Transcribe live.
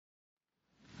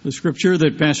The scripture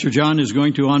that Pastor John is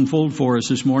going to unfold for us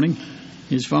this morning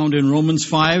is found in Romans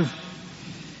 5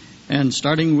 and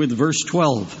starting with verse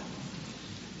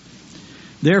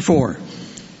 12. Therefore,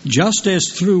 just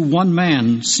as through one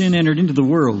man sin entered into the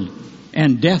world,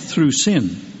 and death through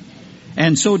sin,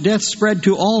 and so death spread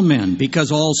to all men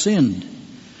because all sinned.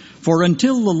 For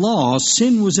until the law,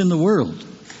 sin was in the world,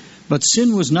 but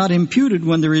sin was not imputed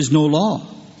when there is no law.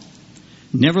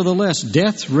 Nevertheless,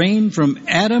 death reigned from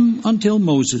Adam until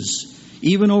Moses,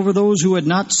 even over those who had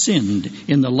not sinned,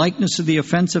 in the likeness of the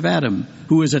offense of Adam,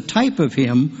 who is a type of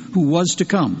him who was to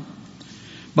come.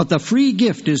 But the free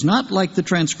gift is not like the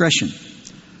transgression.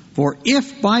 For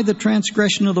if by the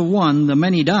transgression of the one the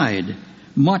many died,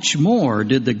 much more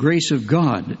did the grace of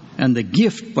God and the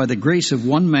gift by the grace of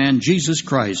one man, Jesus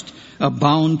Christ,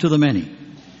 abound to the many.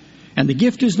 And the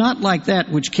gift is not like that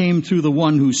which came through the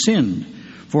one who sinned.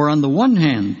 For on the one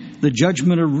hand, the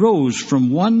judgment arose from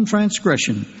one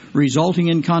transgression, resulting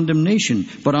in condemnation.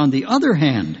 But on the other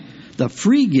hand, the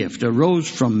free gift arose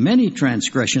from many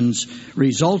transgressions,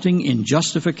 resulting in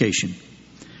justification.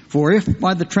 For if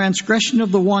by the transgression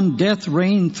of the one death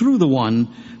reigned through the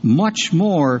one, much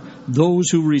more those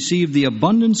who receive the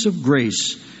abundance of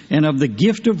grace and of the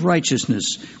gift of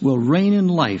righteousness will reign in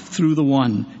life through the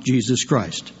one, Jesus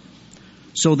Christ.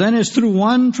 So then, as through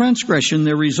one transgression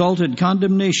there resulted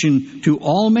condemnation to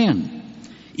all men,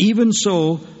 even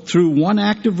so through one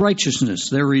act of righteousness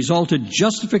there resulted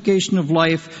justification of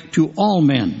life to all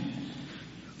men.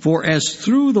 For as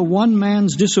through the one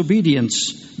man's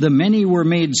disobedience the many were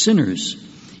made sinners,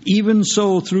 even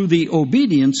so through the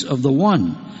obedience of the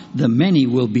one the many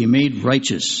will be made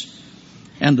righteous.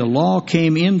 And the law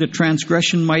came in that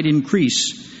transgression might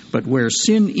increase, but where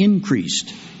sin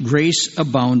increased, grace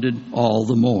abounded all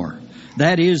the more.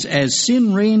 That is, as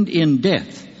sin reigned in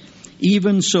death,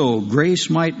 even so grace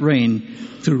might reign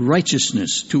through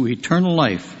righteousness to eternal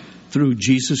life through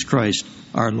Jesus Christ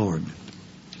our Lord.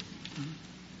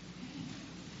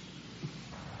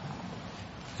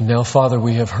 Now, Father,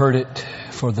 we have heard it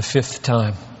for the 5th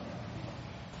time.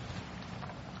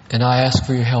 And I ask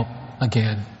for your help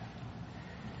again,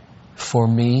 for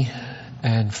me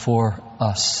and for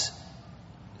us.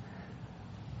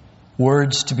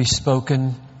 Words to be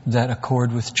spoken that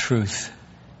accord with truth,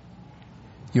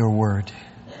 your word.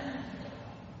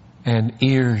 And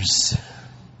ears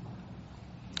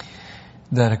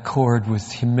that accord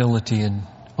with humility and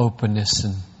openness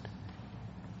and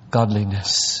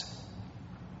godliness.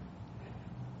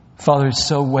 Father, it's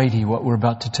so weighty what we're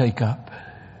about to take up.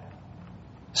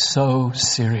 So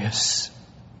serious.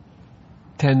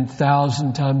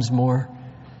 10,000 times more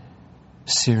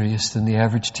serious than the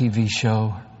average TV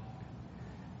show,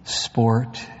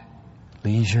 sport,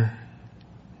 leisure.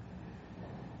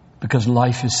 Because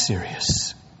life is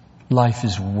serious. Life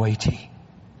is weighty.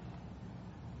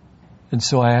 And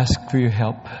so I ask for your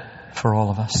help for all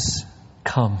of us.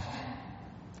 Come.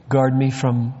 Guard me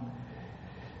from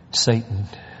Satan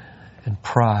and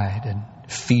pride and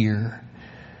fear,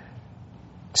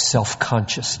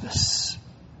 self-consciousness.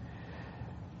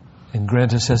 And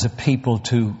grant us as a people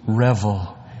to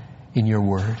revel in your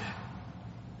word.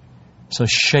 So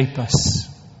shape us,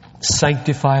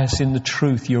 sanctify us in the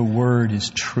truth. Your word is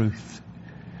truth.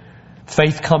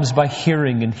 Faith comes by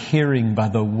hearing, and hearing by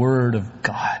the word of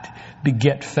God.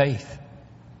 Beget faith,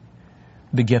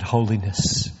 beget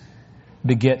holiness,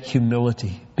 beget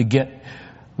humility, beget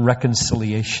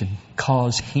reconciliation,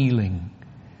 cause healing.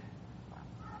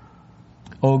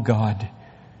 Oh God,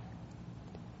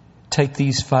 take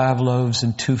these 5 loaves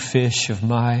and 2 fish of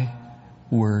my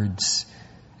words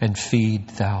and feed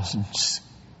thousands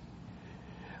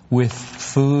with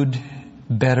food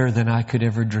better than I could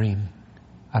ever dream,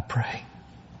 I pray.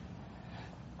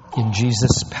 In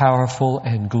Jesus' powerful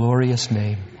and glorious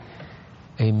name,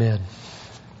 amen.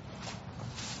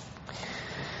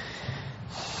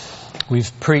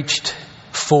 We've preached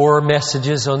 4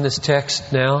 messages on this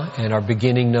text now and are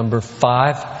beginning number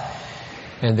 5.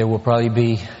 And there will probably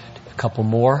be a couple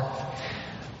more.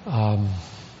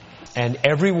 And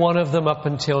every one of them up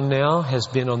until now has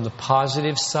been on the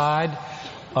positive side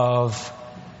of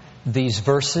these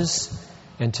verses.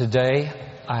 And today,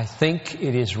 I think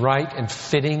it is right and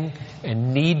fitting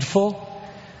and needful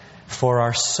for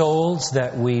our souls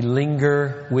that we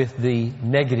linger with the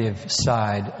negative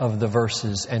side of the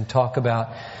verses and talk about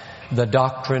the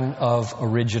doctrine of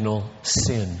original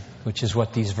sin, which is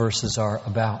what these verses are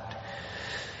about.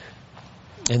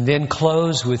 And then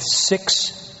close with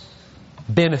 6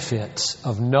 benefits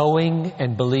of knowing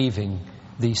and believing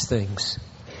these things.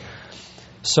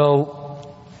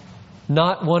 So,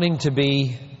 not wanting to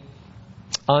be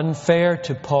unfair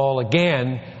to Paul.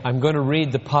 Again, I'm going to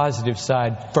read the positive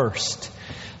side first.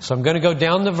 So I'm going to go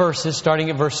down the verses, starting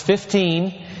at verse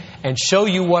 15, and show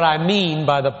you what I mean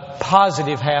by the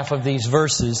positive half of these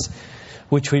verses,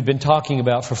 which we've been talking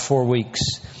about for 4 weeks.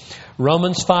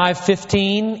 Romans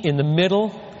 5:15 in the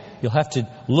middle. You'll have to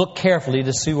look carefully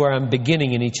to see where I'm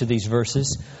beginning in each of these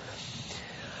verses.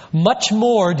 Much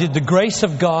more did the grace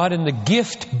of God and the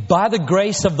gift by the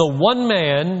grace of the one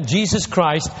man, Jesus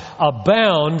Christ,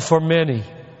 abound for many.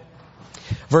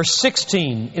 Verse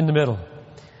 16 in the middle.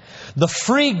 The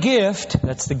free gift,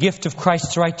 that's the gift of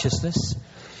Christ's righteousness,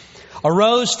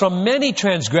 arose from many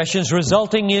transgressions,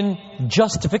 resulting in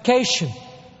justification.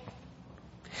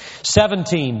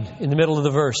 17 in the middle of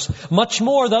the verse. Much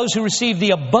more those who receive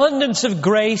the abundance of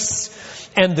grace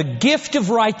and the gift of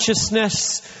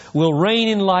righteousness will reign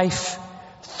in life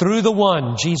through the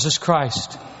one, Jesus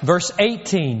Christ. Verse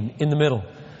 18 in the middle.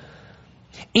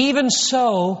 Even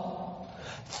so,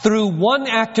 through one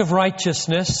act of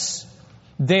righteousness,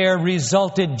 there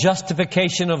resulted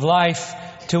justification of life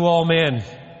to all men.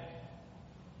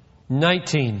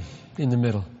 19 in the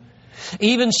middle.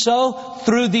 Even so,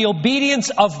 through the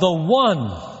obedience of the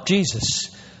one,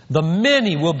 Jesus, the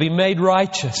many will be made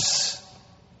righteous.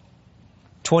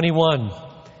 21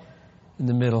 in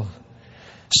the middle.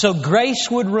 So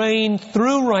grace would reign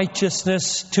through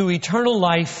righteousness to eternal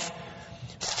life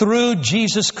through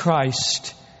Jesus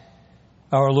Christ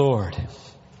our Lord.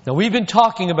 Now we've been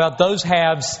talking about those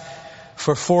halves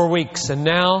for 4 weeks, and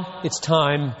now it's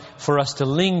time for us to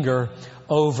linger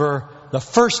over the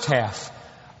first half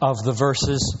of the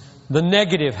verses, the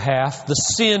negative half, the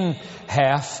sin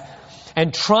half,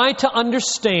 and try to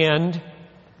understand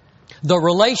the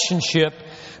relationship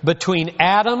between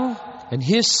Adam and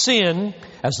his sin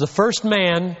as the first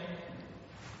man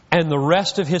and the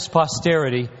rest of his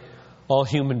posterity, all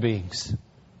human beings.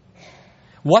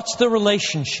 What's the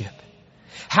relationship?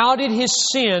 How did his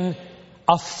sin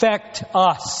affect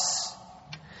us?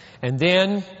 And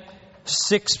then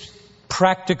 6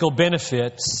 practical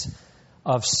benefits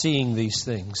of seeing these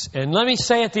things. And let me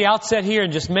say at the outset here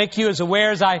and just make you as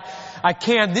aware as I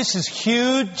can, this is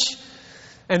huge.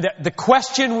 And the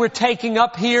question we're taking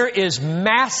up here is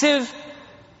massive,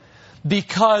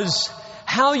 because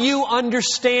how you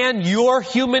understand your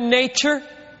human nature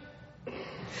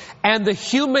and the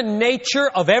human nature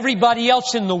of everybody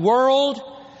else in the world,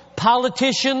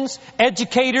 politicians,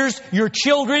 educators, your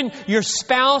children, your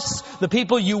spouse, the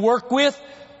people you work with,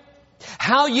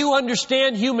 how you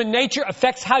understand human nature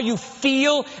affects how you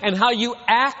feel and how you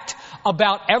act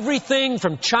about everything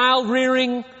from child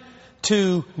rearing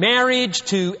to marriage,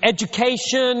 to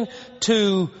education,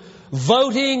 to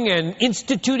voting and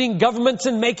instituting governments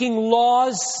and making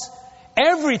laws.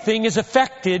 Everything is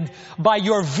affected by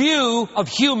your view of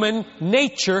human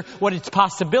nature, what its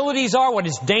possibilities are, what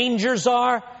its dangers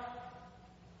are.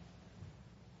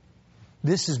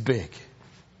 This is big.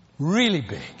 Really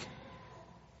big.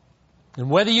 And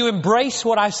whether you embrace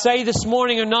what I say this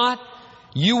morning or not,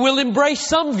 you will embrace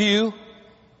some view.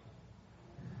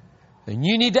 And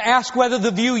you need to ask whether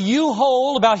the view you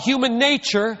hold about human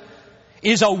nature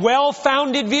is a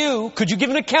well-founded view. Could you give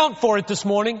an account for it this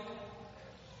morning?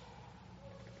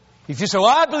 If you say, well,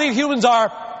 I believe humans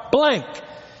are blank,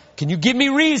 can you give me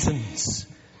reasons?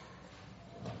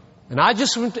 And I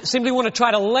just simply want to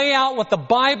try to lay out what the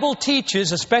Bible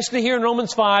teaches, especially here in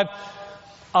Romans 5,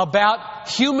 about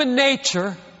human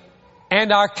nature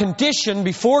and our condition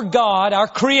before God, our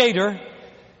Creator,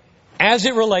 as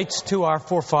it relates to our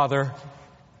forefather,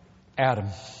 Adam.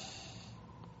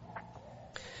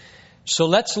 So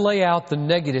let's lay out the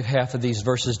negative half of these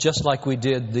verses just like we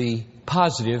did the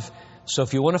positive. So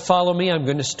if you want to follow me, I'm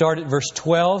going to start at verse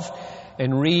 12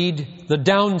 and read the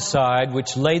downside,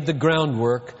 which laid the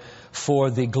groundwork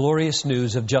for the glorious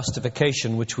news of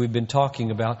justification, which we've been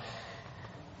talking about.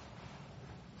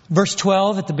 Verse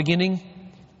 12 at the beginning.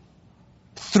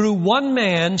 Through one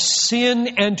man, sin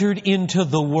entered into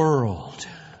the world,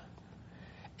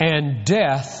 and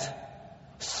death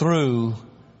through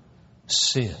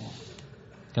sin.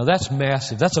 Now that's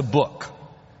massive. That's a book.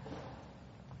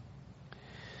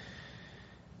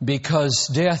 Because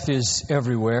death is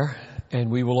everywhere, and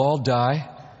we will all die.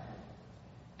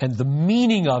 And the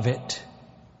meaning of it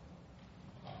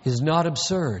is not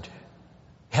absurd.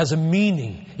 It has a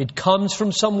meaning. It comes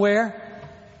from somewhere.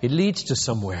 It leads to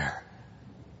somewhere.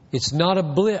 It's not a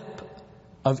blip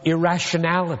of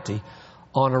irrationality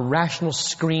on a rational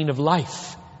screen of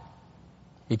life.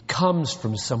 It comes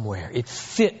from somewhere. It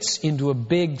fits into a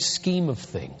big scheme of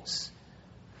things.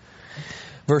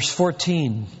 Verse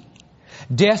 14.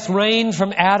 Death reigned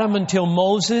from Adam until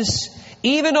Moses,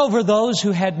 even over those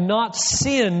who had not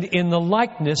sinned in the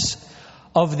likeness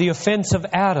of the offense of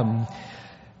Adam.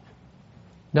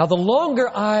 Now, the longer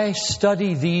I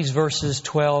study these verses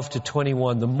 12 to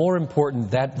 21, the more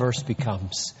important that verse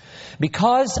becomes.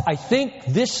 Because I think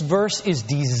this verse is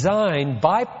designed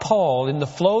by Paul in the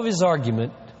flow of his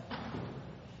argument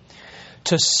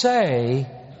to say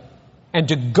and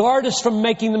to guard us from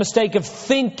making the mistake of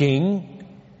thinking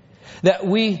that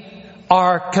we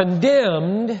are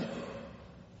condemned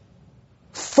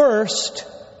first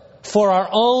for our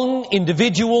own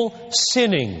individual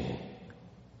sinning,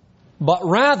 but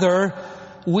rather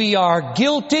we are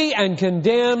guilty and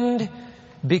condemned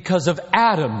because of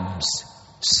Adam's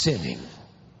sinning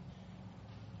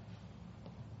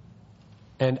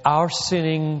and our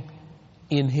sinning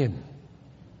in him.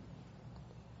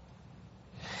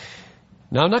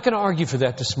 Now, I'm not going to argue for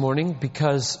that this morning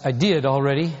because I did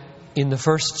already in the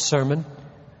first sermon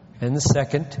and the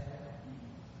second.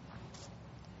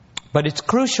 But it's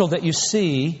crucial that you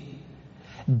see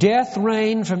death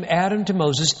reigned from Adam to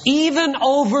Moses, even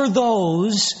over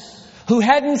those who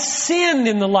hadn't sinned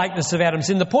in the likeness of Adam's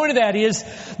sin. The point of that is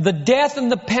the death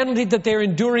and the penalty that they're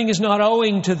enduring is not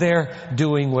owing to their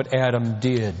doing what Adam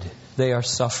did. They are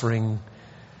suffering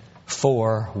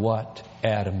for what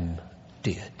Adam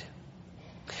did.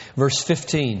 Verse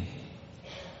 15.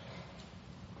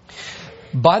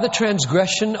 By the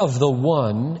transgression of the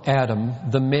one, Adam,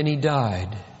 the many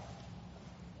died.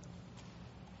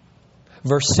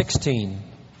 Verse 16.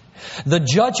 The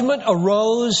judgment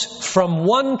arose from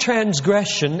one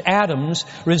transgression, Adam's,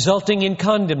 resulting in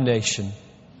condemnation.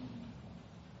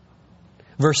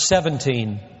 Verse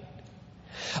 17.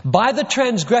 By the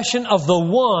transgression of the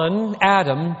one,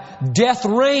 Adam, death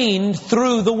reigned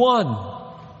through the one.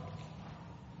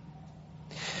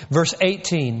 Verse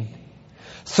 18.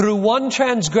 Through one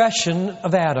transgression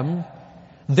of Adam,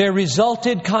 there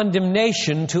resulted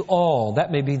condemnation to all.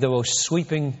 That may be the most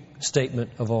sweeping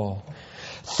statement of all.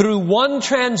 Through one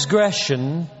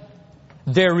transgression,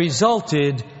 there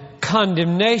resulted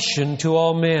condemnation to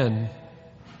all men.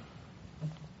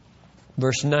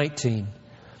 Verse 19.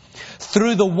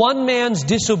 Through the one man's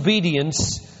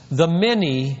disobedience, the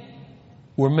many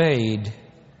were made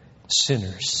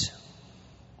sinners.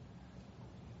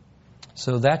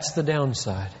 So that's the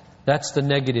downside. That's the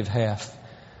negative half.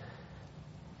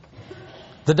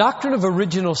 The doctrine of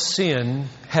original sin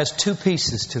has two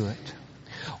pieces to it.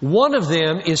 One of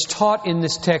them is taught in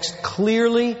this text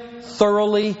clearly,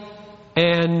 thoroughly,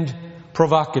 and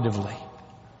provocatively.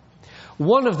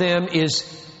 One of them is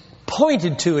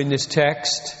pointed to in this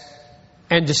text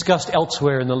and discussed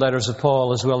elsewhere in the letters of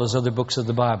Paul as well as other books of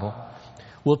the Bible.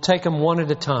 We'll take them one at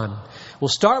a time. We'll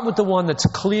start with the one that's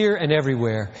clear and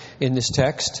everywhere in this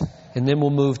text, and then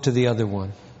we'll move to the other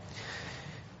one.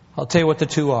 I'll tell you what the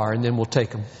two are, and then we'll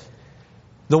take them.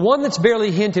 The one that's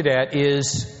barely hinted at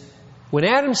is when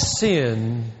Adam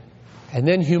sinned, and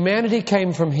then humanity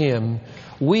came from him,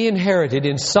 we inherited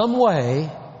in some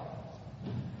way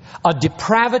a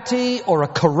depravity or a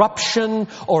corruption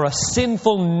or a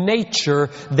sinful nature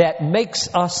that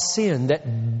makes us sin,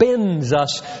 that bends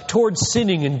us towards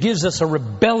sinning and gives us a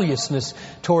rebelliousness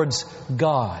towards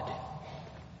God.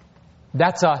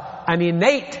 That's an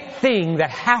innate thing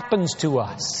that happens to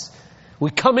us.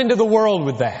 We come into the world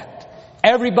with that.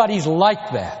 Everybody's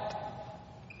like that.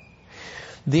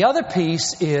 The other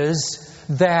piece is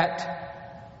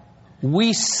that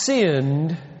we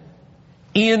sinned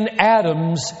in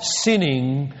Adam's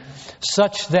sinning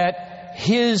such that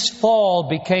his fall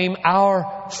became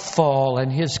our fall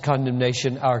and his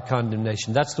condemnation our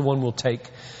condemnation. That's the one we'll take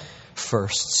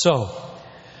first. So,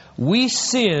 we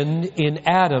sinned in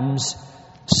Adam's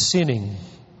sinning.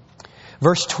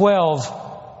 Verse 12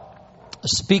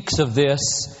 speaks of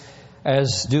this,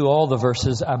 as do all the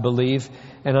verses, I believe.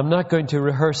 And I'm not going to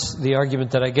rehearse the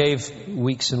argument that I gave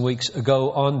weeks and weeks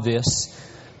ago on this.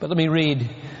 But let me read.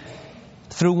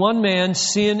 Through one man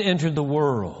sin entered the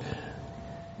world,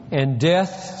 and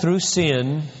death through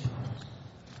sin,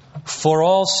 for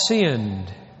all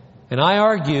sinned. And I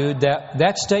argued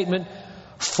that statement,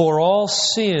 for all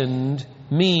sinned,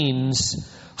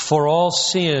 means for all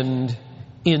sinned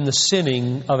in the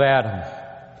sinning of Adam.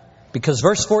 Because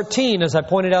verse 14, as I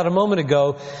pointed out a moment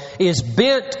ago, is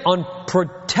bent on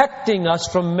protecting us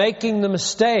from making the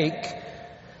mistake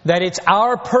that it's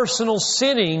our personal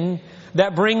sinning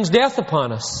that brings death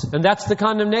upon us. And that's the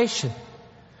condemnation.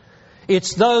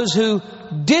 It's those who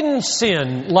didn't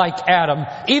sin like Adam.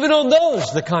 Even on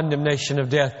those, the condemnation of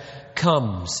death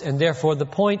comes. And therefore, the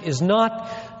point is not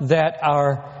that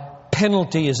our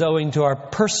penalty is owing to our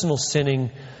personal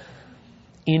sinning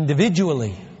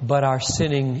individually, but our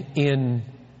sinning in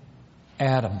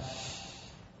Adam.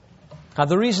 Now,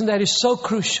 the reason that is so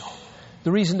crucial,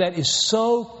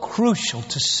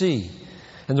 to see,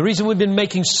 and the reason we've been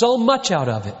making so much out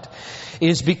of it,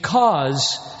 is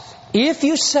because if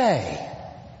you say,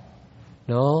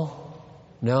 no,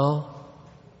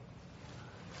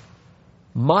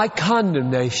 my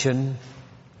condemnation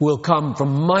will come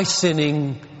from my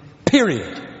sinning,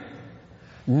 period,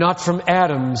 not from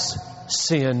Adam's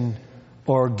sin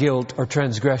or guilt or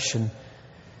transgression.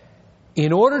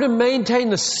 In order to maintain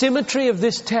the symmetry of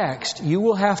this text, you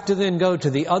will have to then go to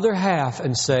the other half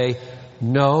and say,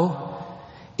 no,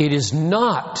 it is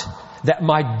not that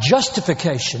my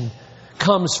justification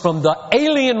comes from the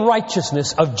alien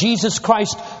righteousness of Jesus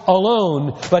Christ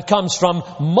alone, but comes from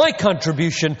my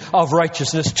contribution of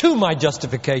righteousness to my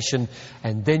justification,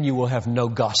 and then you will have no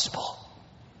gospel.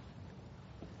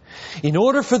 In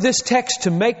order for this text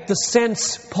to make the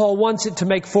sense Paul wants it to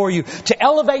make for you, to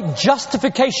elevate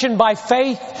justification by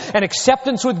faith and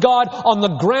acceptance with God on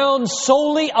the ground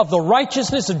solely of the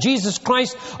righteousness of Jesus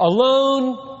Christ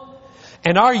alone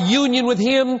and our union with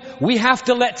Him, we have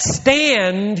to let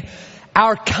stand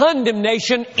our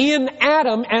condemnation in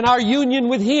Adam and our union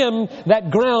with Him that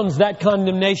grounds that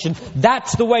condemnation.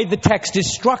 That's the way the text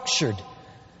is structured.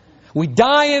 We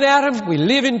die in Adam, we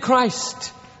live in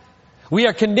Christ. We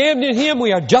are condemned in Him,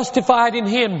 we are justified in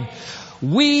Him.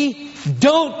 We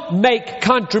don't make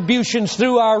contributions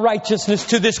through our righteousness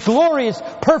to this glorious,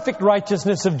 perfect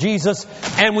righteousness of Jesus,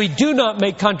 and we do not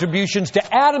make contributions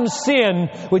to Adam's sin,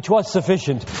 which was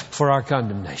sufficient for our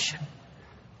condemnation.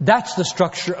 That's the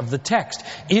structure of the text.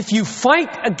 If you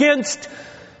fight against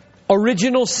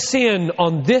original sin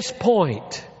on this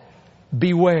point,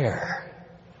 beware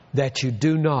that you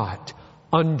do not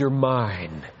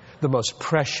undermine the most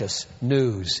precious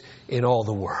news in all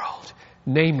the world.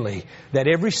 Namely, that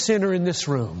every sinner in this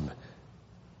room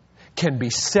can be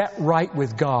set right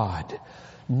with God,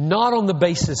 not on the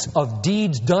basis of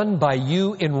deeds done by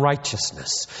you in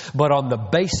righteousness, but on the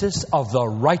basis of the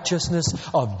righteousness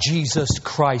of Jesus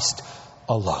Christ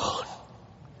alone.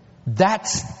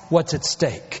 That's what's at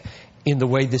stake in the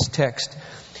way this text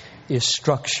is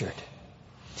structured.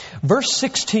 Verse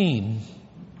 16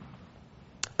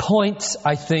 points,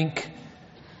 I think,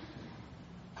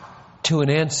 to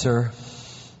an answer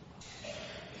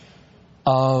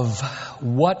of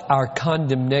what our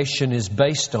condemnation is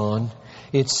based on.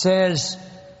 It says,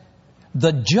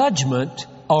 the judgment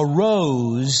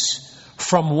arose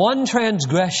from one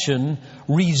transgression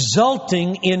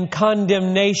resulting in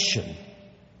condemnation.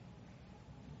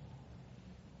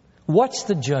 What's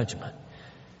the judgment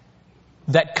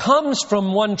that comes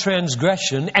from one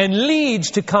transgression and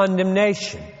leads to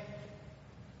condemnation?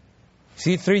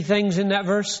 See three things in that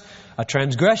verse? A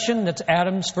transgression, that's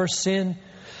Adam's first sin.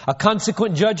 A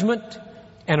consequent judgment,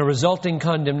 and a resulting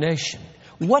condemnation.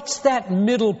 What's that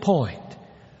middle point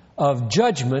of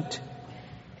judgment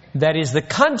that is the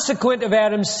consequent of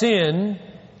Adam's sin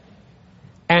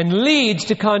and leads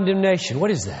to condemnation? What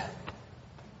is that?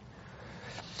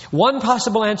 One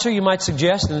possible answer you might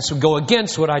suggest, and this would go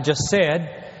against what I just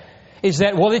said, is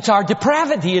that, well, it's our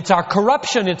depravity, it's our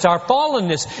corruption, it's our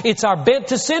fallenness, it's our bent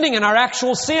to sinning and our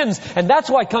actual sins, and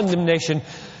that's why condemnation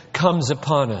comes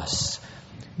upon us.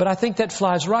 But I think that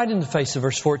flies right in the face of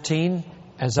verse 14,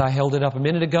 as I held it up a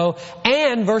minute ago,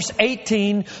 and verse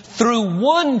 18, through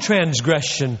one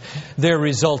transgression there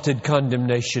resulted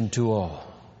condemnation to all.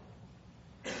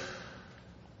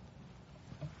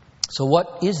 So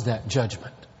what is that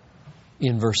judgment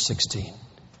in verse 16?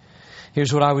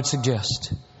 Here's what I would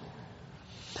suggest.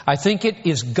 I think it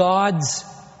is God's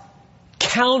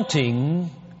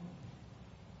counting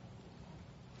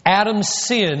Adam's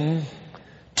sin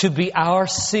to be our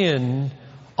sin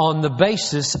on the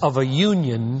basis of a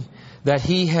union that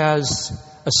He has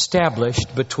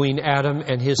established between Adam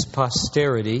and his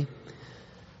posterity,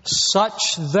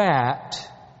 such that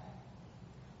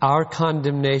our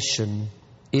condemnation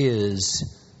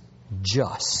is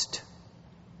just.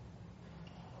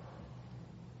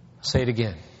 Say it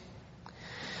again.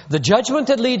 The judgment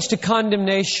that leads to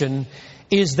condemnation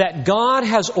is that God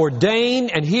has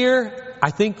ordained, and here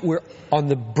I think we're on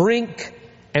the brink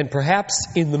and perhaps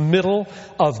in the middle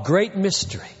of great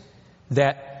mystery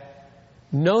that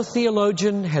no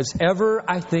theologian has ever,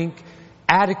 I think,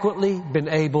 adequately been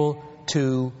able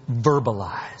to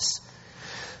verbalize.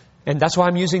 And that's why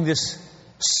I'm using this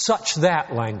such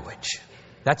that language.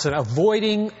 That's an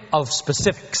avoiding of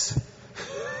specifics.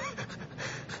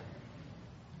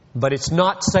 But it's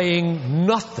not saying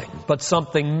nothing, but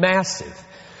something massive.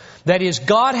 That is,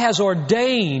 God has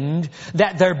ordained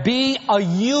that there be a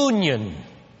union.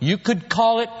 You could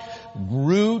call it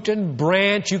root and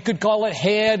branch. You could call it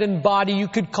head and body. You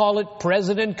could call it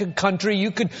president and country.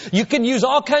 You can use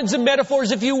all kinds of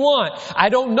metaphors if you want. I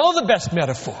don't know the best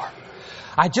metaphor.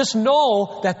 I just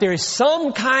know that there is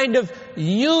some kind of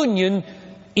union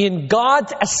in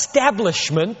God's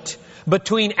establishment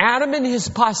between Adam and his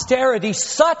posterity,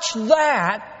 such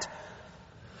that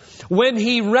when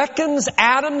He reckons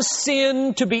Adam's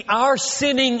sin to be our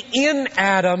sinning in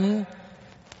Adam,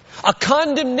 a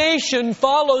condemnation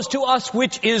follows to us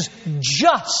which is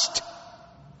just.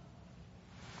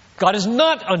 God is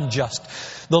not unjust.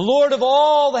 The Lord of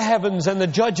all the heavens and the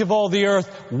Judge of all the earth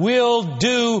will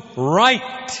do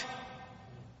right.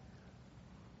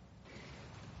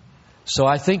 So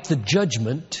I think the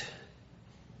judgment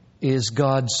is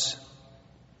God's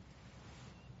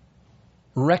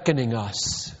reckoning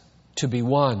us to be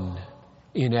one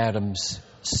in Adam's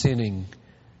sinning,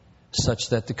 such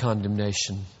that the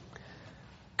condemnation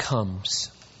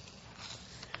comes.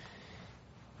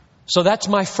 So that's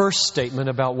my first statement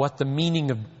about what the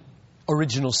meaning of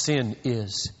original sin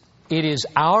is. It is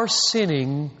our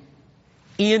sinning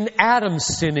in Adam's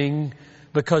sinning,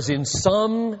 because in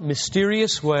some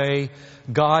mysterious way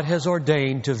God has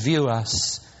ordained to view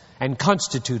us and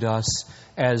constitute us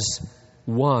as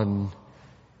one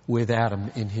with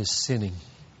Adam in his sinning.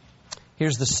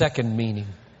 Here's the second meaning.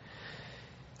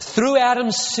 Through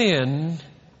Adam's sin,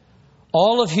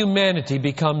 all of humanity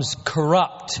becomes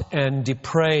corrupt and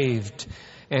depraved,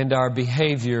 and our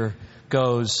behavior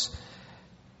goes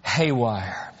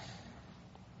haywire.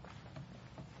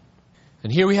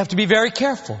 And here we have to be very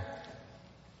careful.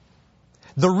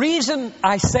 The reason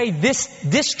I say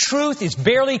this truth is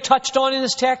barely touched on in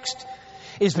this text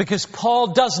is because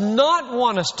Paul does not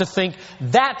want us to think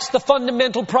that's the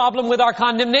fundamental problem with our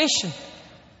condemnation.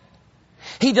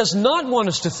 He does not want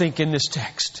us to think in this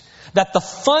text that the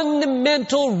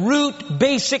fundamental root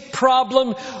basic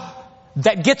problem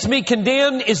that gets me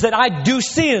condemned is that I do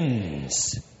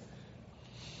sins.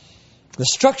 The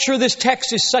structure of this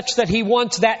text is such that he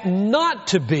wants that not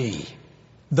to be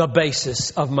the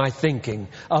basis of my thinking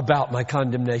about my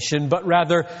condemnation, but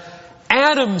rather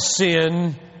Adam's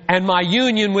sin and my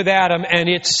union with Adam and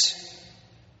its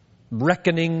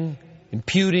reckoning,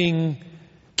 imputing,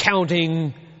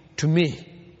 counting to me.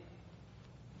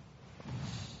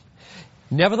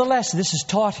 Nevertheless, this is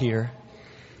taught here.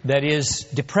 That is,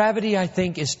 depravity, I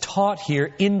think, is taught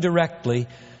here indirectly.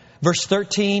 Verse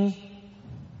 13,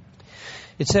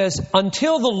 it says,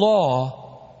 until the law,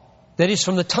 that is,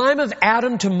 from the time of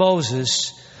Adam to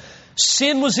Moses,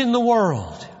 sin was in the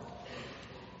world.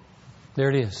 There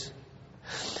it is.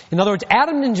 In other words,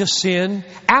 Adam didn't just sin.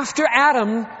 After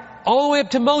Adam, all the way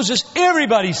up to Moses,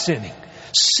 everybody's sinning.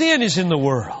 Sin is in the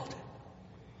world.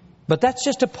 But that's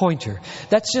just a pointer.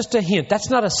 That's just a hint. That's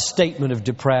not a statement of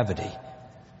depravity,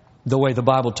 the way the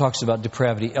Bible talks about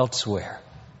depravity elsewhere.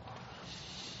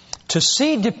 To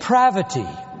see depravity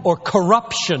or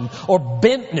corruption or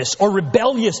bentness or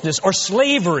rebelliousness or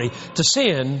slavery to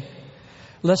sin,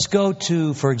 let's go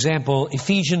to, for example,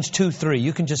 Ephesians 2:3.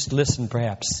 You can just listen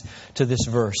perhaps to this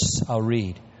verse I'll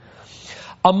read.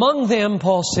 Among them,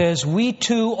 Paul says, we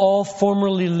too all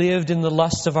formerly lived in the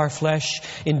lusts of our flesh,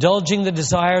 indulging the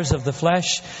desires of the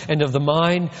flesh and of the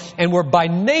mind, and were by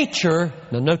nature,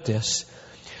 now note this,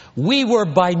 we were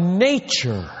by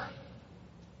nature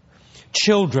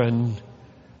children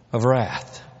of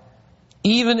wrath,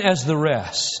 even as the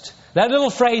rest. That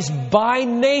little phrase, by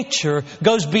nature,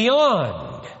 goes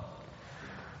beyond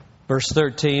verse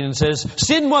 13 and says,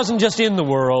 sin wasn't just in the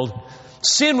world,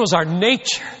 sin was our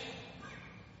nature.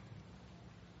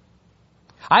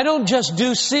 I don't just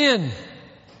do sin.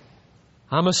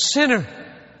 I'm a sinner.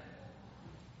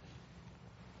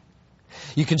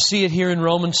 You can see it here in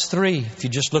Romans 3. If you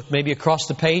just look maybe across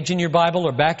the page in your Bible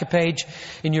or back a page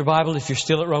in your Bible if you're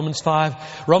still at Romans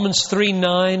 5. Romans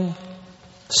 3:9,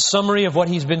 summary of what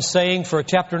he's been saying for a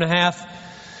chapter and a half.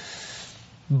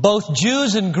 Both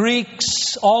Jews and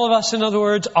Greeks, all of us in other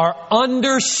words, are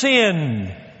under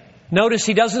sin. Notice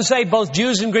he doesn't say both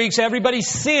Jews and Greeks, everybody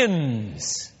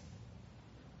sins.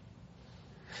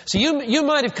 So you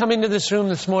might have come into this room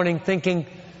this morning thinking,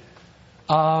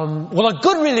 well, a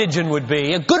good religion would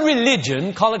be,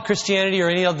 call it Christianity or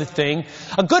any other thing,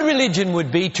 a good religion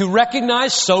would be to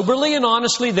recognize soberly and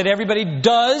honestly that everybody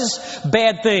does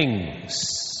bad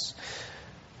things.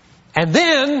 And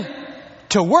then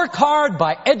to work hard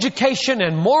by education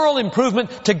and moral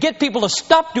improvement to get people to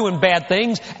stop doing bad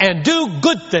things and do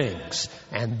good things.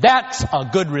 And that's a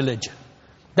good religion.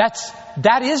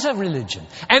 That is a religion.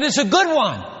 And it's a good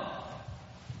one.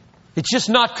 It's just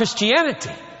not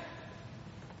Christianity.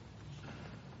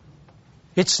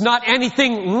 It's not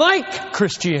anything like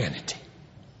Christianity.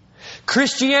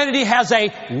 Christianity has a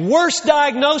worse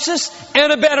diagnosis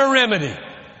and a better remedy.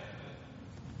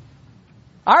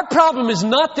 Our problem is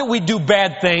not that we do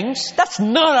bad things. That's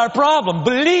not our problem.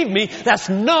 Believe me, that's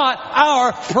not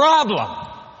our problem.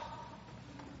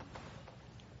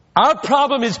 Our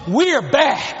problem is we are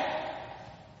bad.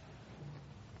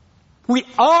 We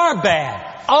are bad.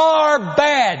 Are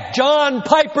bad. John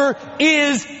Piper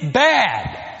is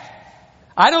bad.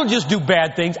 I don't just do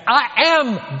bad things. I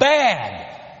am bad.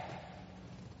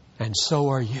 And so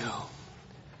are you.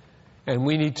 And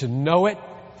we need to know it,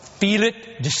 feel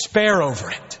it, despair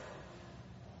over it.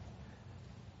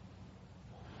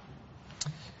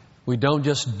 We don't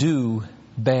just do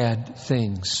bad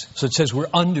things. So it says we're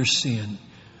under sin.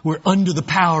 We're under the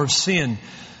power of sin.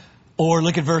 Or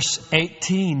look at verse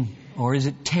 18. Or is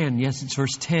it 10? Yes, it's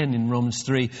verse 10 in Romans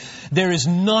 3. There is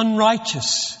none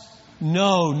righteous.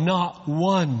 No, not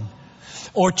one.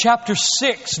 Or chapter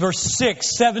 6, verse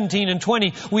 6, 17 and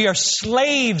 20. We are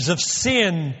slaves of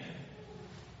sin.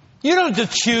 You don't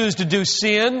just choose to do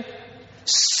sin.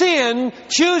 Sin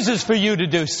chooses for you to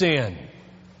do sin.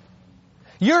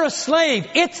 You're a slave.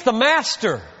 It's the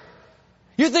master.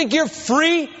 You think you're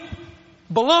free?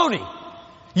 Baloney.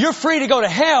 You're free to go to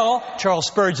hell, Charles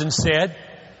Spurgeon said.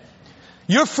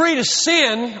 You're free to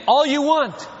sin all you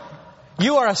want.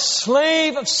 You are a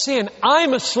slave of sin.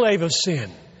 I'm a slave of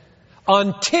sin.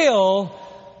 Until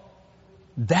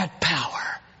that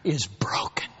power is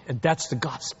broken. And that's the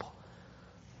gospel.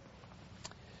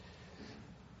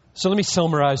 So let me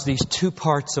summarize these two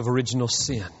parts of original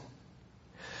sin.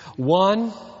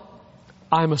 One,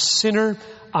 I'm a sinner.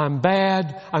 I'm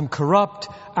bad. I'm corrupt.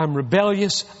 I'm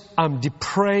rebellious. I'm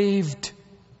depraved.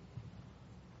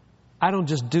 I don't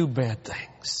just do bad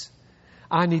things.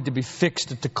 I need to be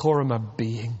fixed at the core of my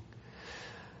being.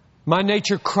 My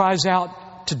nature cries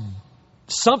out to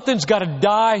something's got to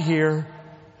die here.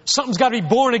 Something's got to be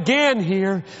born again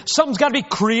here. Something's got to be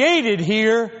created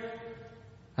here.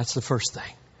 That's the first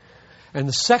thing. And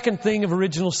the second thing of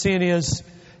original sin is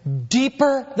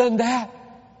deeper than that.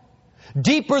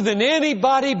 Deeper than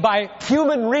anybody by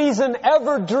human reason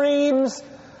ever dreams.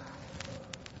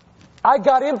 I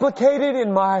got implicated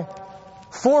in my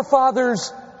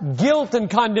forefathers' guilt and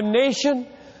condemnation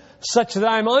such that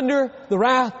I'm under the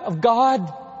wrath of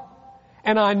God.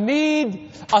 And I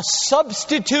need a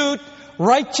substitute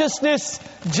righteousness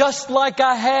just like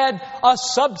I had a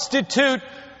substitute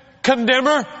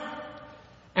condemner.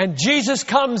 And Jesus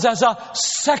comes as a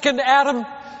second Adam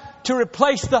to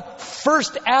replace the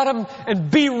first Adam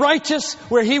and be righteous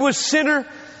where he was sinner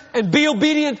and be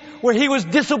obedient where he was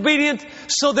disobedient,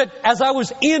 so that as I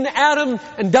was in Adam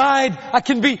and died, I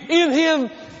can be in him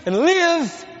and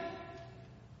live.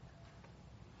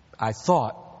 I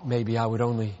thought maybe I would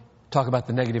only talk about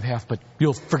the negative half, but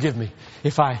you'll forgive me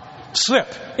if I slip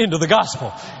into the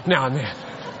gospel now and then.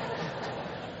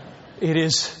 It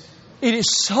is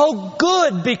so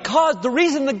good because the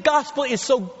reason the gospel is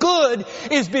so good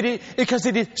is because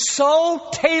it is so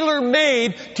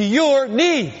tailor-made to your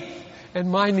need and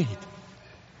my need.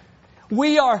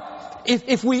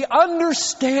 If we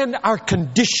understand our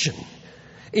condition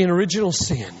in original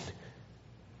sin,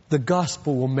 the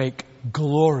gospel will make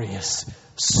glorious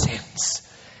sense.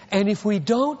 And if we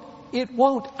don't, it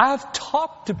won't. I've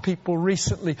talked to people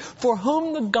recently for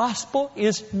whom the gospel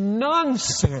is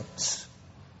nonsense.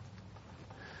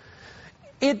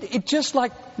 It's just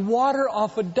like water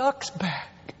off a duck's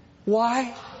back.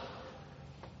 Why?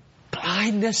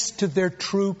 Blindness to their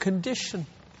true condition.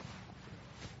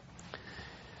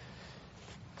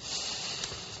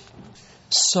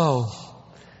 So,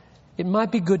 it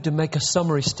might be good to make a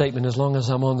summary statement as long as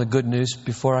I'm on the good news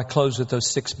before I close with those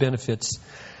 6 benefits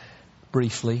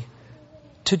briefly.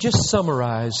 To just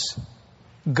summarize,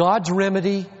 God's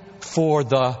remedy for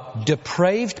the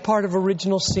depraved part of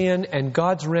original sin and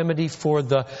God's remedy for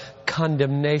the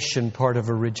condemnation part of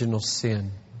original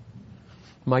sin.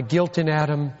 My guilt in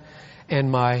Adam and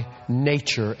my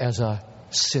nature as a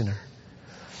sinner.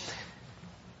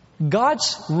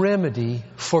 God's remedy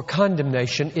for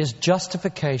condemnation is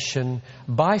justification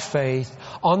by faith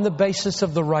on the basis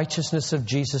of the righteousness of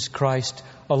Jesus Christ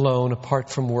alone, apart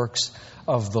from works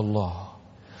of the law.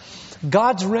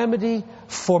 God's remedy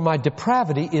for my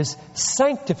depravity is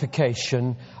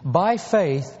sanctification by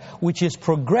faith, which is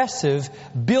progressive,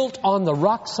 built on the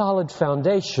rock-solid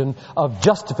foundation of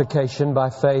justification by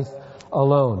faith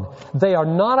alone. They are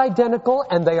not identical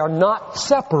and they are not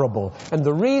separable. And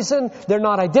the reason they're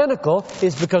not identical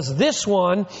is because this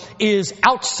one is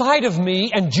outside of me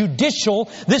and judicial.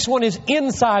 This one is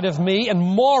inside of me and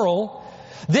moral.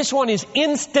 This one is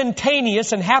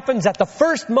instantaneous and happens at the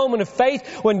first moment of faith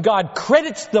when God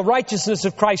credits the righteousness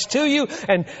of Christ to you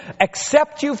and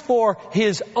accepts you for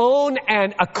His own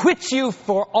and acquits you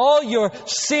for all your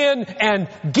sin and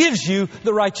gives you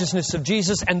the righteousness of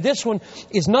Jesus. And this one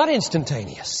is not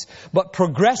instantaneous, but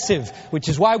progressive, which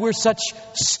is why we're such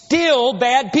still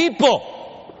bad people.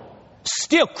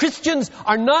 Still, Christians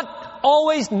are not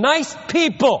always nice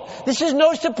people. This is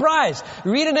no surprise.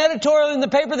 Read an editorial in the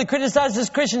paper that criticizes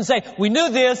Christians, say, we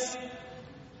knew this.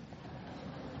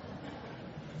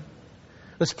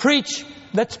 Let's preach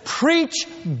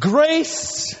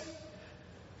grace.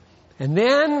 And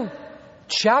then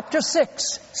chapter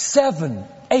 6, 7,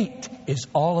 8 is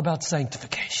all about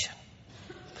sanctification.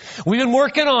 We've been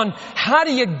working on how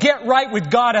do you get right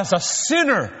with God as a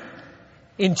sinner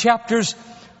in chapters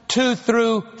 2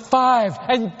 through 5.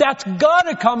 And that's got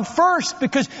to come first,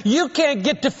 because you can't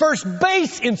get to first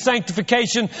base in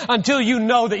sanctification until you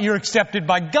know that you're accepted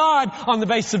by God on the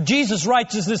basis of Jesus'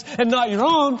 righteousness and not your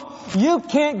own. You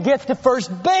can't get to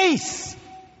first base.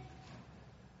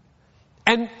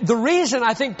 And the reason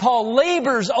I think Paul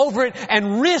labors over it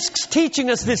and risks teaching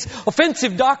us this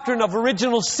offensive doctrine of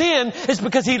original sin is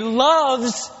because he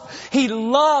loves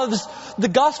the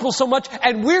gospel so much,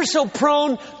 and we're so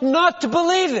prone not to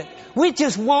believe it. We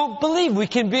just won't believe we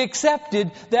can be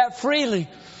accepted that freely.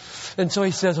 And so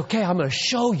he says, okay, I'm going to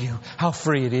show you how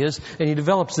free it is. And he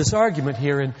develops this argument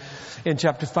here in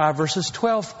chapter 5, verses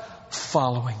 12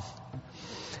 following.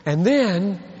 And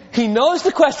then he knows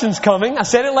the question's coming. I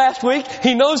said it last week.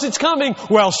 He knows it's coming.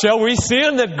 Well, shall we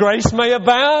sin that grace may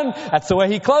abound? That's the way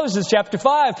he closes chapter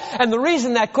 5. And the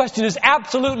reason that question is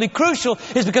absolutely crucial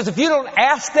is because if you don't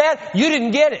ask that, you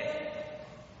didn't get it.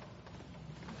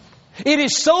 It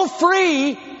is so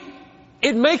free,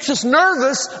 it makes us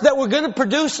nervous that we're going to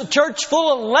produce a church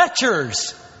full of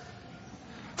lechers.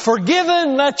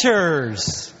 Forgiven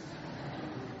lechers.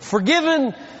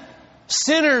 Forgiven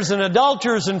sinners and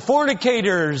adulterers and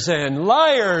fornicators and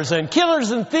liars and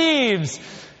killers and thieves.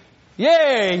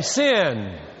 Yay,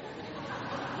 sin.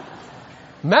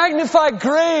 Magnified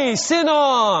grace, sin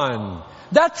on.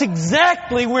 That's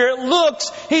exactly where it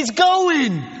looks he's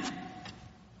going.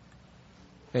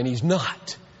 And he's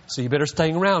not. So you better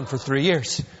stay around for 3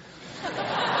 years.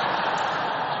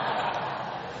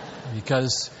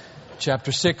 Because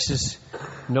chapter 6 is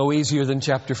no easier than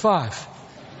chapter 5.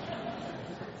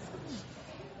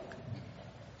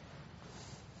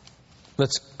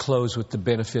 Let's close with the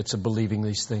benefits of believing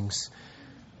these things.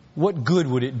 What good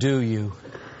would it do you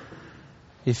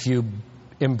if you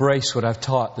embrace what I've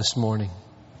taught this morning?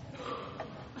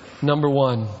 Number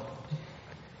one,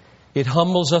 it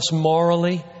humbles us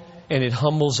morally and it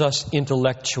humbles us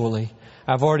intellectually.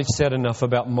 I've already said enough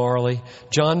about morally.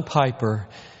 John Piper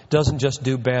doesn't just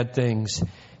do bad things.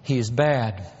 He is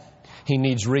bad. He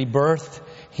needs rebirth.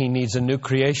 He needs a new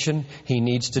creation. He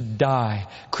needs to die.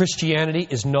 Christianity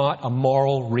is not a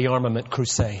moral rearmament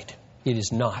crusade. It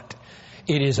is not.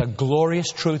 It is a glorious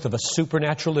truth of a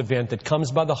supernatural event that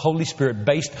comes by the Holy Spirit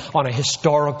based on a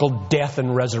historical death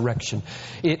and resurrection.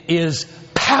 It is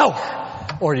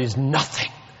power or it is nothing.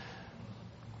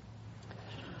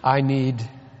 I need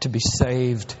to be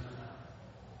saved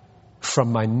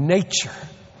from my nature,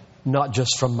 not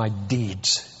just from my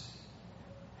deeds.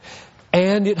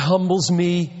 And it humbles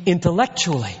me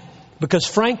intellectually. Because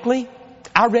frankly,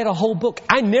 I read a whole book.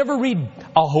 I never read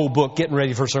a whole book getting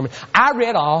ready for a sermon. I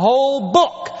read a whole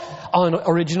book on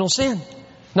original sin.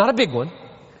 Not a big one.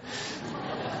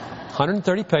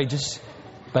 130 pages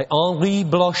by Henri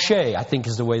Blocher, I think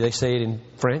is the way they say it in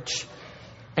French.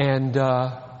 And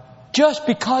just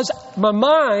because my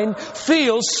mind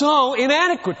feels so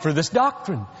inadequate for this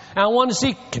doctrine. And I want to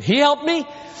see, can he help me?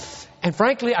 And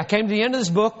frankly, I came to the end of this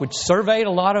book, which surveyed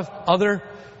a lot of other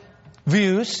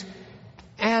views,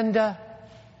 and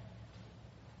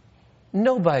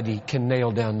nobody can nail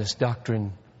down this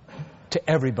doctrine to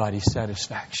everybody's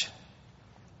satisfaction.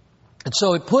 And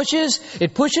so it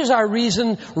pushes our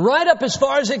reason right up as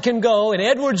far as it can go. And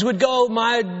Edwards would go,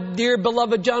 my dear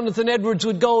beloved Jonathan Edwards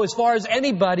would go as far as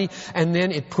anybody. And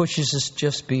then it pushes us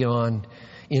just beyond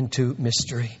into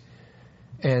mystery.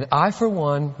 And I, for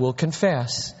one, will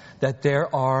confess that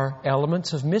there are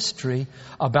elements of mystery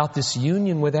about this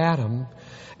union with Adam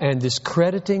and this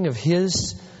crediting of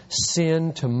his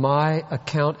sin to my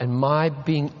account and my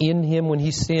being in him when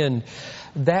he sinned.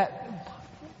 That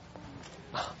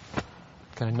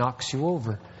kind of knocks you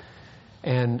over.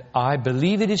 And I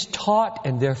believe it is taught,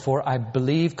 and therefore I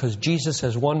believe, because Jesus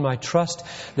has won my trust,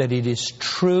 that it is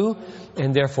true,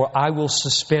 and therefore I will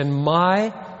suspend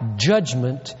my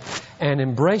judgment and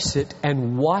embrace it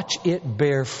and watch it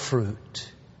bear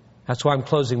fruit. That's why I'm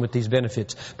closing with these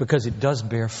benefits, because it does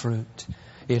bear fruit.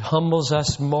 It humbles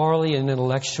us morally and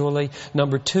intellectually.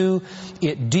 Number 2,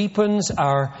 it deepens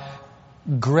our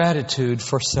gratitude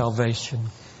for salvation.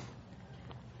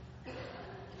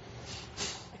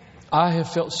 I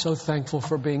have felt so thankful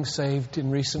for being saved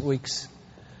in recent weeks.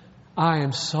 I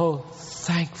am so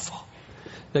thankful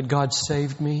that God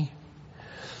saved me.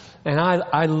 And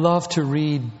I love to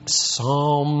read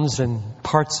Psalms and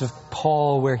parts of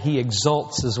Paul where he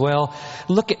exults as well.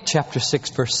 Look at chapter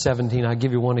 6, verse 17. I'll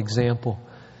give you one example.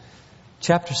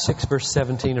 Chapter 6, verse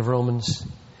 17 of Romans.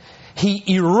 He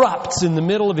erupts in the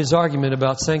middle of his argument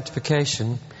about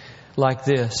sanctification like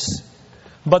this.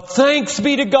 But thanks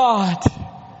be to God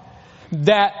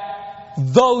that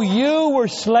though you were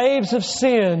slaves of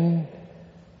sin,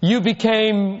 you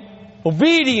became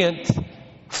obedient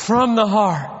from the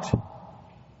heart.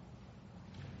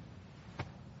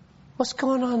 What's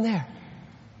going on there?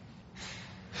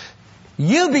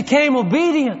 You became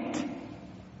obedient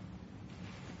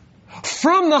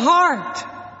from the heart.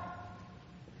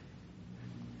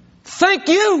 Thank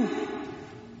you.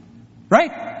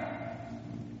 Right?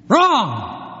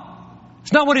 Wrong.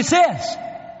 It's not what it says.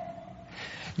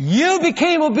 You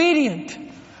became obedient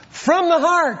from the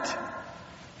heart.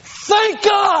 Thank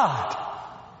God.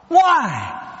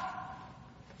 Why?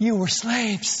 You were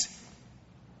slaves.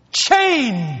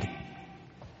 Chained.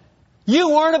 You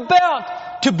weren't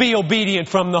about to be obedient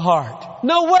from the heart.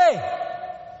 No way.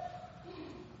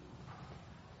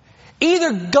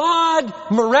 Either God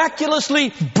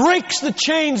miraculously breaks the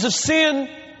chains of sin,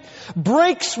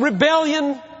 breaks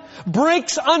rebellion,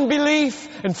 breaks unbelief,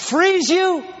 and frees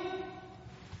you,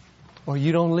 or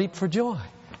you don't leap for joy.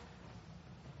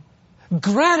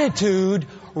 Gratitude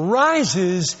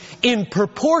rises in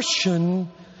proportion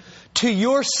to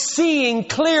your seeing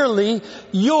clearly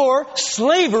your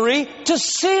slavery to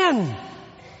sin.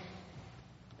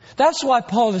 That's why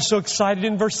Paul is so excited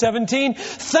in verse 17.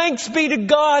 Thanks be to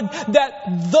God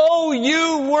that though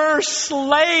you were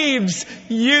slaves,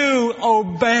 you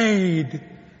obeyed.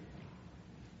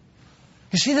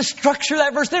 You see the structure of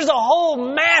that verse? There's a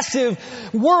whole massive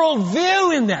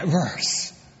worldview in that verse.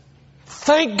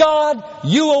 Thank God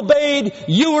you obeyed.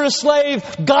 You were a slave.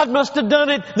 God must have done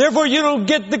it. Therefore you don't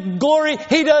get the glory.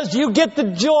 He does. You get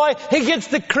the joy. He gets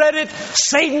the credit.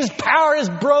 Satan's power is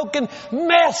broken.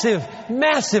 Massive,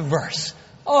 massive verse.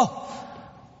 Oh,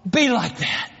 be like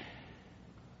that.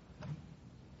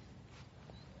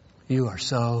 You are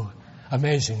so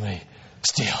amazingly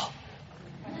still.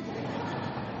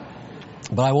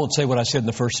 But I won't say what I said in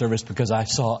the first service because I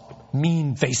saw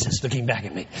mean faces looking back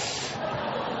at me.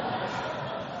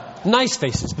 Nice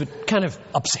faces, but kind of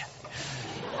upset.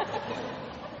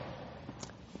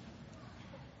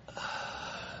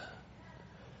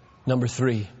 Number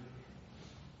 3,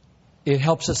 it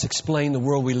helps us explain the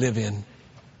world we live in.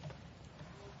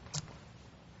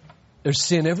 There's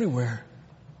sin everywhere.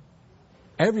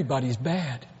 Everybody's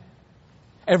bad.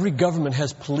 Every government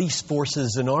has police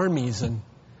forces and armies, and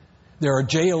there are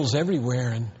jails everywhere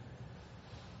and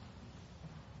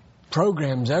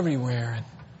programs everywhere and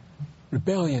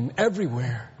rebellion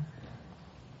everywhere.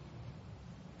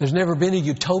 There's never been a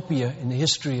utopia in the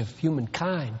history of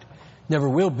humankind. Never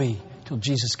will be till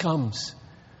Jesus comes.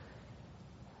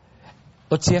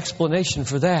 What's the explanation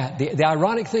for that? The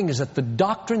ironic thing is that the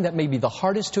doctrine that may be the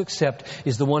hardest to accept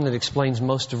is the one that explains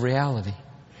most of reality.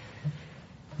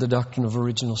 The doctrine of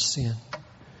original sin.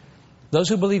 Those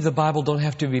who believe the Bible don't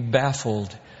have to be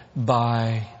baffled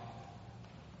by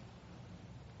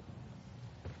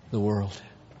the world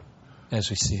as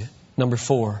we see it. Number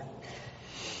 4.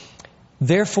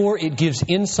 Therefore, it gives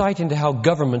insight into how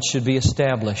governments should be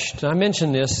established. And I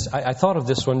mentioned this, I thought of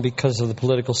this one because of the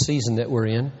political season that we're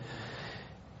in.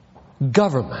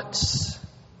 Governments.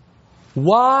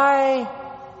 Why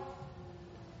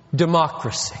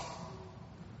democracy?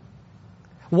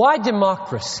 Why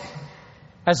democracy?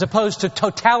 As opposed to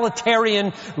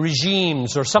totalitarian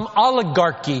regimes or some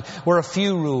oligarchy where a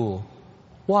few rule.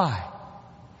 Why?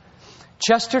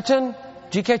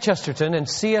 G.K. Chesterton and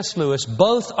C.S. Lewis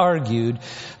both argued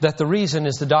that the reason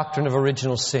is the doctrine of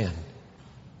original sin.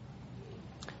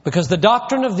 Because the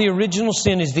doctrine of the original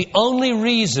sin is the only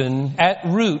reason at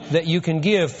root that you can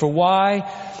give for why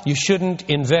you shouldn't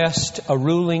invest a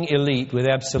ruling elite with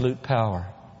absolute power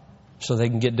so they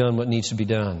can get done what needs to be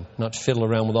done, not fiddle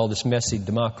around with all this messy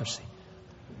democracy.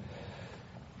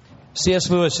 C.S.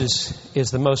 Lewis is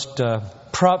the most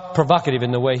provocative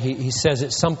in the way he says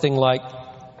it, something like,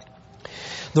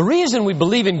 the reason we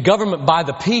believe in government by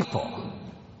the people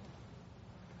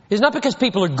is not because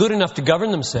people are good enough to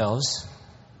govern themselves.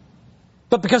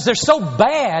 But because they're so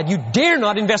bad, you dare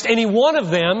not invest any one of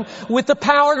them with the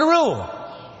power to rule.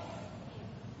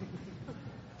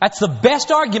 That's the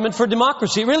best argument for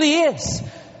democracy. It really is.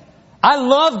 I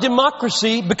love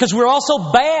democracy because we're all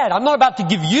so bad. I'm not about to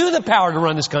give you the power to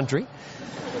run this country.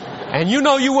 And you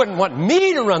know you wouldn't want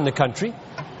me to run the country.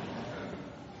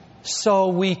 So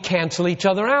we cancel each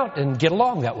other out and get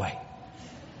along that way.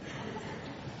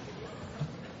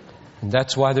 And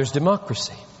that's why there's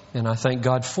democracy. And I thank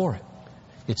God for it.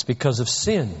 It's because of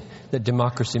sin that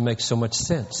democracy makes so much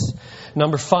sense.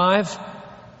 Number 5,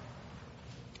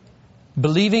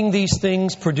 believing these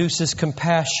things produces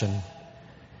compassion.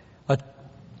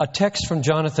 A text from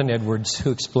Jonathan Edwards who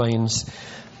explains,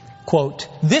 quote,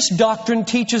 "This doctrine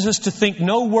teaches us to think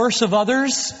no worse of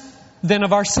others than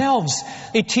of ourselves.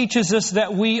 It teaches us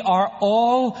that we are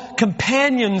all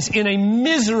companions in a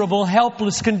miserable,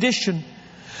 helpless condition,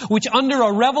 which under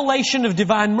a revelation of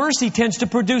divine mercy tends to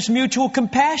produce mutual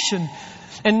compassion.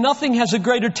 And nothing has a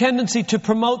greater tendency to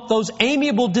promote those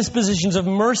amiable dispositions of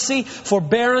mercy,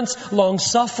 forbearance,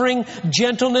 long-suffering,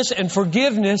 gentleness, and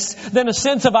forgiveness than a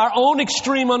sense of our own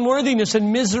extreme unworthiness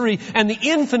and misery and the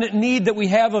infinite need that we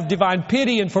have of divine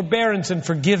pity and forbearance and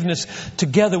forgiveness,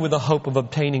 together with the hope of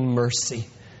obtaining mercy."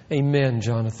 Amen,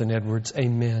 Jonathan Edwards.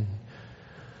 Amen.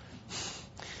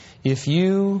 If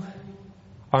you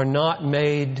are not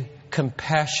made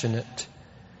compassionate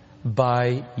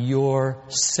by your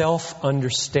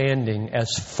self-understanding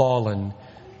as fallen,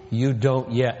 you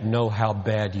don't yet know how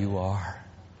bad you are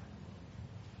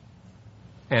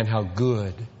and how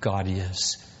good God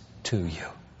is to you.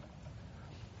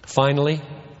 Finally,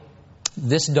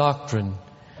 this doctrine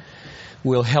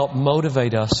will help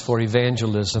motivate us for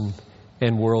evangelism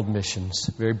and world missions.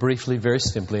 Very briefly, very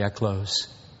simply, I close.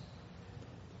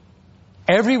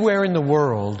 Everywhere in the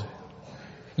world,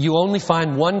 you only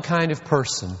find one kind of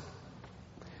person: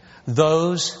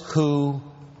 those who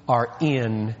are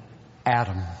in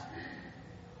Adam.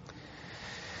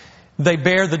 They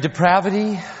bear the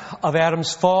depravity of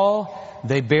Adam's fall.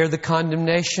 They bear the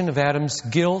condemnation of Adam's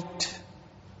guilt.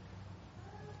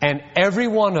 And every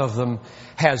one of them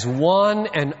has one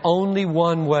and only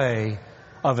one way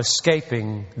of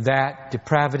escaping that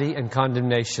depravity and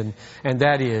condemnation, and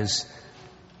that is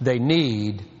they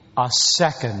need a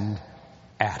second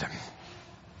Adam.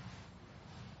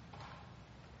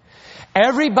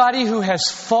 Everybody who has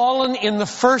fallen in the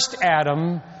first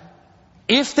Adam,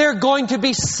 if they're going to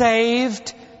be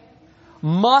saved,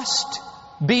 must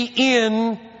be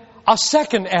in a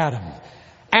second Adam.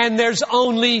 And there's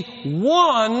only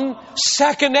one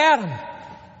second Adam: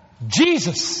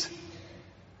 Jesus.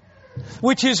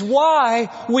 Which is why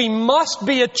we must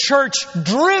be a church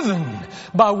driven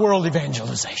by world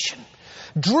evangelization,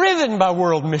 driven by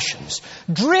world missions,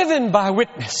 driven by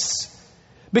witness.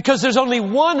 Because there's only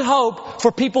one hope for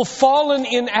people fallen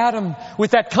in Adam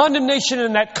with that condemnation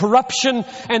and that corruption,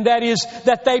 and that is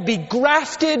that they be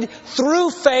grafted through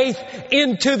faith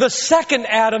into the second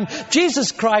Adam,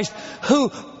 Jesus Christ, who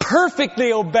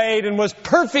perfectly obeyed and was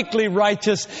perfectly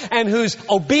righteous, and whose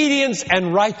obedience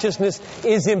and righteousness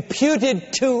is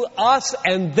imputed to us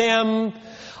and them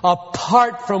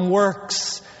apart from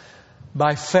works,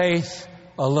 by faith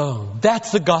alone.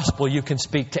 That's the gospel you can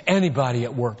speak to anybody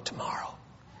at work tomorrow.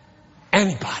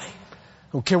 Anybody.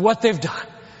 I don't care what they've done.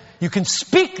 You can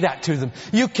speak that to them.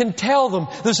 You can tell them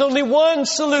there's only one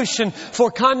solution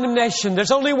for condemnation.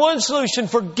 There's only one solution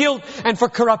for guilt and for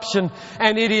corruption.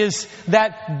 And it is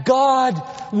that God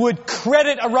would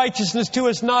credit a righteousness to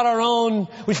us, not our own,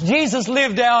 which Jesus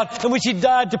lived out and which He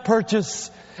died to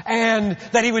purchase. And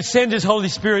that He would send His Holy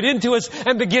Spirit into us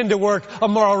and begin to work a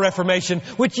moral reformation,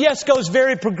 which, yes, goes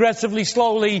very progressively,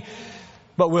 slowly,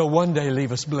 but will one day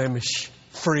leave us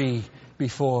blemish-free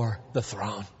before the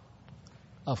throne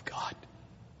of God.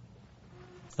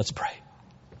 Let's pray.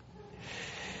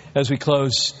 As we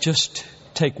close, just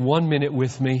take 1 minute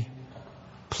with me,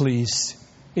 please,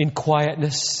 in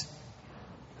quietness,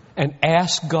 and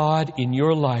ask God in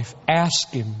your life, ask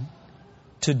Him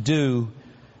to do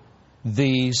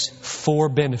these 4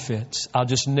 benefits. I'll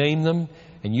just name them,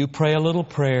 and you pray a little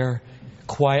prayer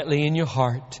quietly in your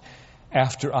heart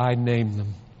after I name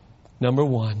them. Number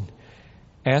 1,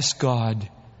 ask God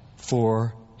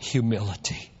for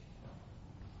humility.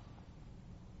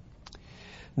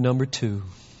 Number 2,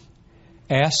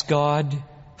 ask God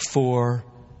for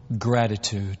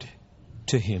gratitude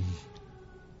to Him.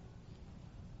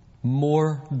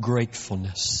 More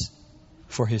gratefulness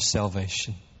for His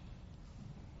salvation.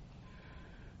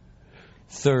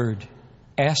 Third,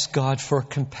 ask God for a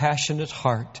compassionate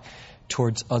heart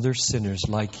towards other sinners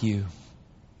like you.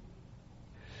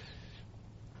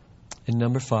 And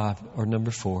number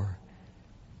 4,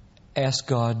 ask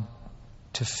God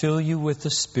to fill you with the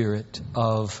spirit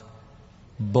of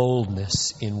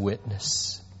boldness in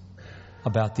witness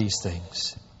about these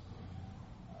things.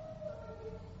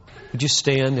 Would you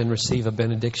stand and receive a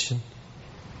benediction?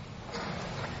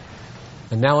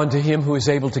 And now unto Him who is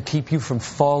able to keep you from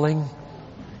falling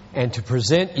and to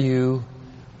present you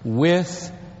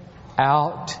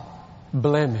without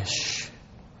blemish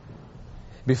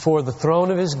before the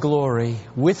throne of His glory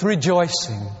with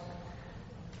rejoicing,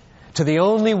 to the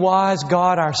only wise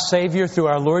God, our Savior, through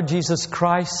our Lord Jesus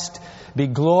Christ, be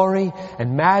glory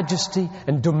and majesty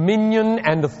and dominion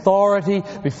and authority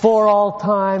before all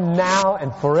time, now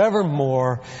and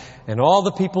forevermore. And all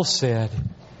the people said,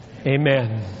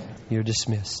 Amen. You're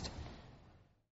dismissed.